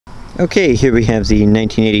Okay, here we have the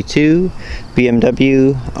 1982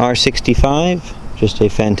 BMW R65. Just a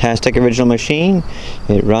fantastic original machine.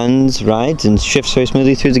 It runs, rides, and shifts very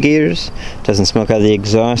smoothly through the gears. Doesn't smoke out of the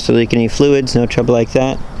exhaust or leak any fluids, no trouble like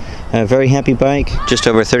that. A very happy bike, just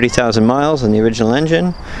over 30,000 miles on the original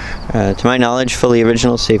engine. To my knowledge, fully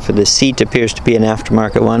original, save for the seat appears to be an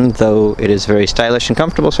aftermarket one, though it is very stylish and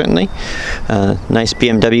comfortable, certainly. Nice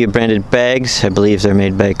BMW branded bags. I believe they're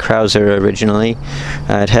made by Krauser originally.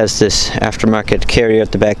 It has this aftermarket carrier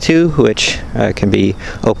at the back too, which can be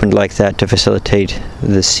opened like that to facilitate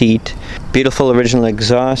the seat. Beautiful original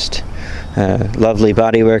exhaust. Lovely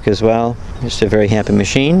bodywork as well. Just a very happy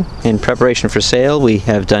machine. In preparation for sale, we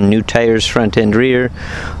have done new tires front and rear,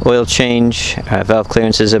 oil change, valve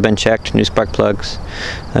clearances have been checked, new spark plugs.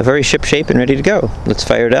 Very ship shape and ready to go. Let's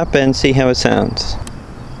fire it up and see how it sounds.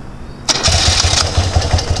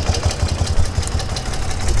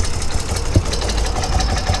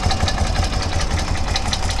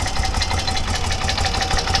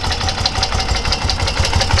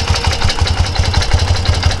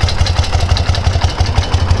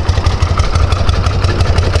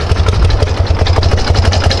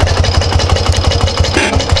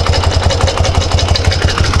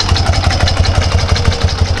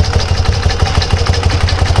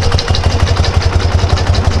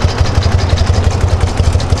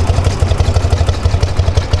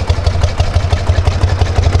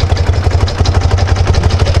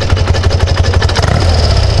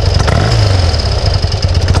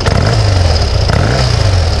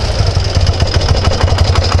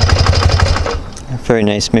 Very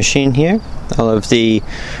nice machine here. All of the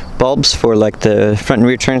bulbs for like the front and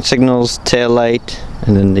rear turn signals, tail light,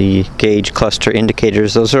 and then the gauge cluster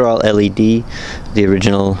indicators, those are all LED. The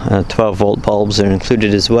original 12-volt bulbs are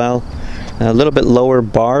included as well. A little bit lower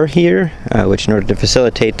bar here, which in order to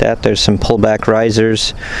facilitate that, there's some pullback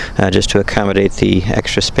risers just to accommodate the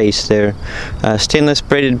extra space there. Stainless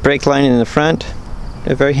braided brake line in the front.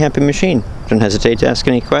 A very happy machine. Don't hesitate to ask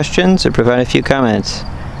any questions or provide a few comments.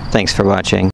 Thanks for watching.